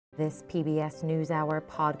This PBS NewsHour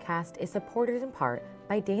podcast is supported in part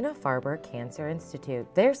by Dana-Farber Cancer Institute.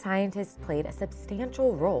 Their scientists played a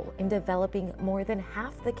substantial role in developing more than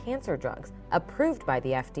half the cancer drugs approved by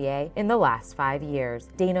the FDA in the last 5 years.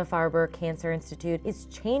 Dana-Farber Cancer Institute is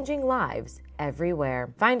changing lives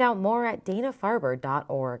everywhere. Find out more at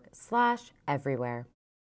danafarber.org/everywhere.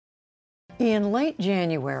 In late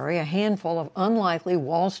January, a handful of unlikely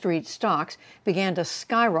Wall Street stocks began to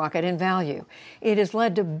skyrocket in value. It has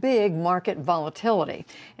led to big market volatility,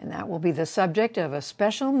 and that will be the subject of a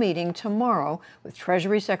special meeting tomorrow with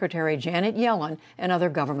Treasury Secretary Janet Yellen and other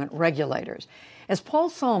government regulators. As Paul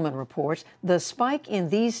Solomon reports, the spike in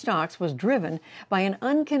these stocks was driven by an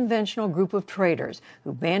unconventional group of traders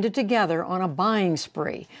who banded together on a buying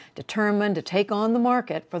spree, determined to take on the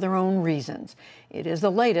market for their own reasons. It is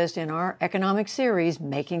the latest in our economic series,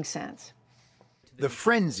 Making Sense. The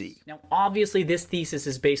frenzy. Now, obviously, this thesis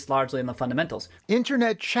is based largely on the fundamentals.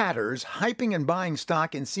 Internet chatters hyping and buying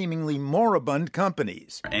stock in seemingly moribund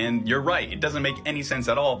companies. And you're right, it doesn't make any sense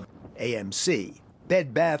at all. AMC,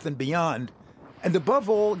 Bed Bath & Beyond, and above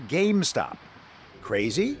all, GameStop.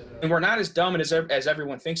 Crazy? And we're not as dumb as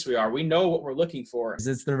everyone thinks we are. We know what we're looking for.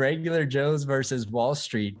 It's the regular Joes versus Wall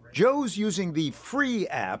Street. Joe's using the free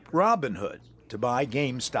app Robinhood to buy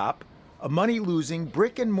GameStop, a money-losing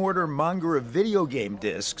brick-and-mortar monger of video game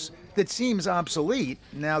discs that seems obsolete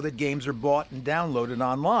now that games are bought and downloaded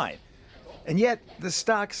online. And yet, the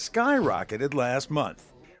stock skyrocketed last month.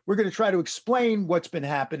 We're going to try to explain what's been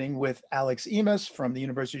happening with Alex Imas from the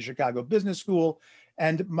University of Chicago Business School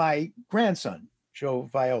and my grandson, Joe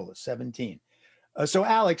Viola, 17. So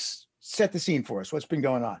Alex, set the scene for us. What's been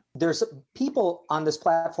going on? There's people on this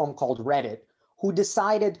platform called Reddit who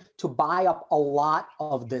decided to buy up a lot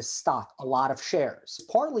of this stock, a lot of shares,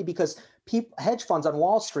 partly because hedge funds on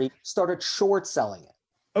Wall Street started short selling it.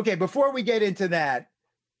 Okay, before we get into that,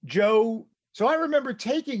 Joe, so I remember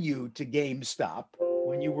taking you to GameStop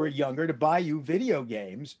when you were younger to buy you video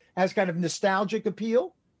games. Has kind of nostalgic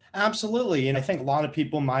appeal? Absolutely. And I think a lot of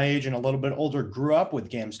people my age and a little bit older grew up with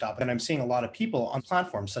GameStop. And I'm seeing a lot of people on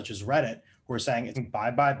platforms such as Reddit who are saying it's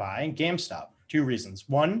buy GameStop. Two reasons.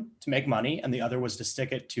 One, to make money, and the other was to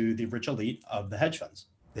stick it to the rich elite of the hedge funds.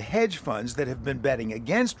 The hedge funds that have been betting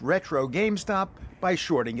against retro GameStop by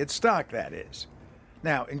shorting its stock, that is.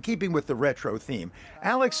 Now, in keeping with the retro theme,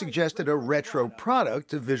 Alex suggested a retro product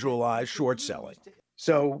to visualize short selling.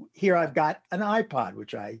 So here I've got an iPod,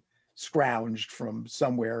 which I scrounged from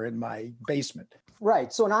somewhere in my basement.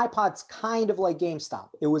 Right. So an iPod's kind of like GameStop.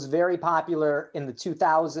 It was very popular in the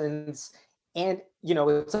 2000s. And,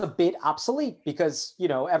 it's a bit obsolete because,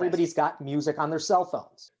 everybody's got music on their cell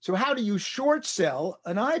phones. So how do you short sell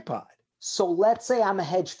an iPod? So let's say I'm a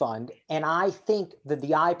hedge fund and I think that the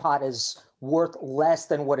iPod is worth less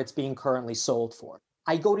than what it's being currently sold for.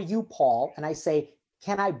 I go to you, Paul, and I say,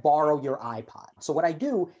 can I borrow your iPod? So what I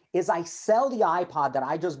do is I sell the iPod that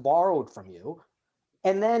I just borrowed from you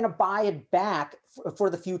and then buy it back for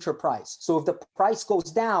the future price. So if the price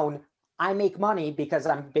goes down, I make money because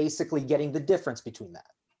I'm basically getting the difference between that.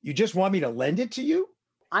 You just want me to lend it to you?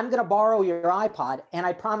 I'm going to borrow your iPod, and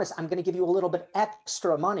I promise I'm going to give you a little bit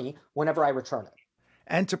extra money whenever I return it.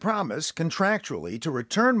 And to promise contractually to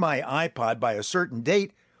return my iPod by a certain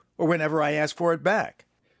date or whenever I ask for it back.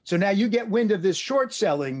 So now you get wind of this short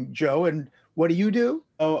selling, Joe, and what do?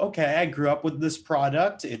 Oh, okay, I grew up with this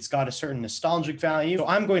product. It's got a certain nostalgic value. So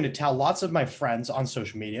I'm going to tell lots of my friends on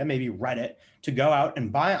social media, maybe Reddit, to go out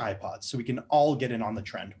and buy iPods so we can all get in on the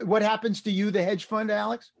trend. What happens to you, the hedge fund,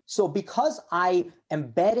 Alex? So because I am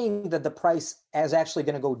betting that the price is actually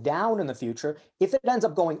going to go down in the future, if it ends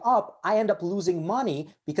up going up, I end up losing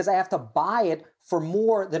money because I have to buy it for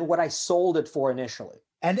more than what I sold it for initially.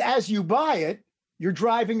 And as you buy it, you're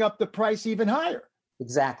driving up the price even higher.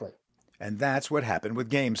 Exactly. And that's what happened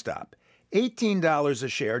with GameStop. $18 a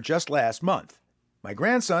share just last month. My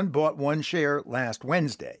grandson bought one share last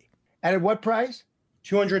Wednesday. And at what price?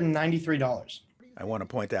 $293. I want to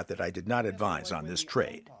point out that I did not advise on this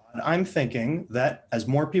trade. I'm thinking that as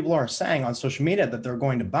more people are saying on social media that they're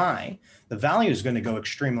going to buy, the value is going to go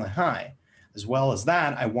extremely high. As well as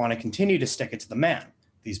that, I want to continue to stick it to the man,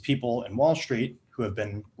 these people in Wall Street who have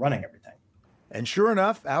been running everything. And sure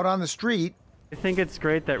enough, out on the street, I think it's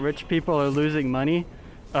great that rich people are losing money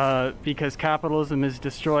because capitalism is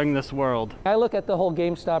destroying this world. I look at the whole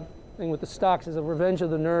GameStop thing with the stocks as a revenge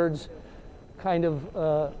of the nerds kind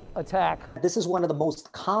of attack. This is one of the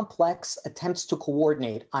most complex attempts to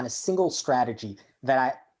coordinate on a single strategy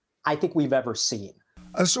that I think we've ever seen.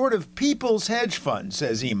 A sort of people's hedge fund,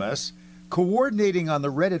 says Imas, coordinating on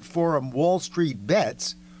the Reddit forum Wall Street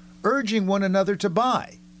Bets, urging one another to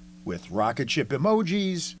buy. with rocket ship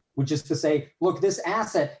emojis, which is to say, look, this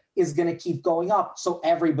asset is going to keep going up, so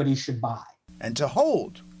everybody should buy. and to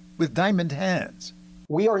hold with diamond hands.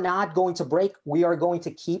 We are not going to break. We are going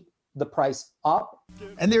to keep the price up.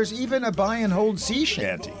 And there's even a buy and hold sea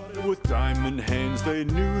shanty. With diamond hands, they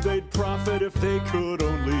knew they'd profit if they could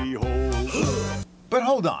only hold. But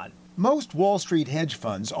hold on. Most Wall Street hedge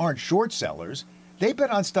funds aren't short sellers. They bet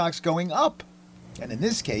on stocks going up. And in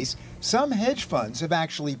this case, some hedge funds have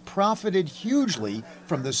actually profited hugely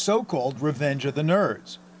from the so-called revenge of the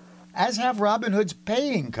nerds. As have Robinhood's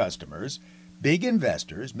paying customers, big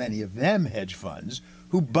investors, many of them hedge funds,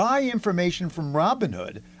 who buy information from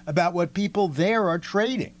Robinhood about what people there are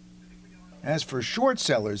trading. As for short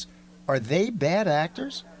sellers, are they bad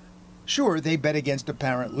actors? Sure, they bet against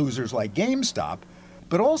apparent losers like GameStop,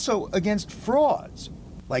 but also against frauds,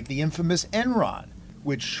 like the infamous Enron,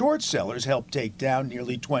 which short sellers helped take down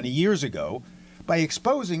nearly 20 years ago by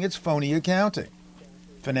exposing its phony accounting.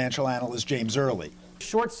 Financial analyst James Early.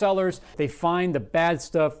 Short sellers, they find the bad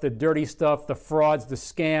stuff, the dirty stuff, the frauds, the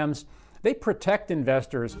scams. They protect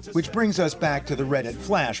investors. Which brings us back to the Reddit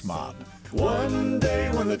flash mob. One day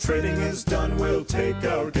when the trading is done, we'll take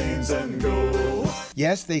our gains and go.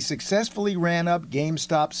 Yes, they successfully ran up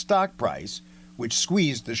GameStop's stock price, which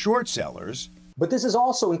squeezed the short sellers. But this is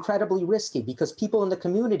also incredibly risky because people in the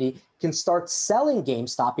community can start selling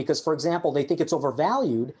GameStop because, for example, they think it's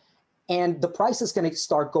overvalued and the price is going to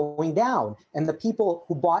start going down. And the people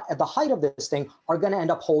who bought at the height of this thing are going to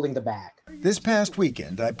end up holding the bag. This past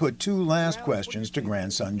weekend, I put two last questions to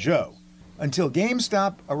grandson Joe. Until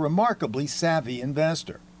GameStop, a remarkably savvy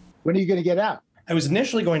investor. When are you going to get out? I was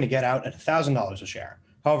initially going to get out at $1,000 a share.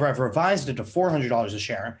 However, I've revised it to $400 a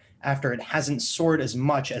share after it hasn't soared as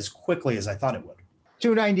much as quickly as I thought it would.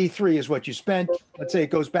 $293 is what you spent. Let's say it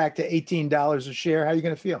goes back to $18 a share. How are you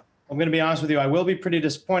going to feel? I'm going to be honest with you. I will be pretty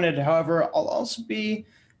disappointed. However, I'll also be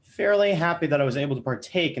fairly happy that I was able to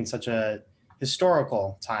partake in such a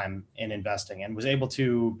historical time in investing and was able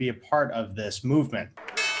to be a part of this movement.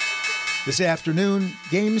 This afternoon,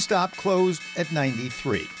 GameStop closed at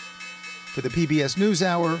 93. For the PBS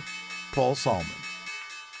NewsHour, Paul Salman.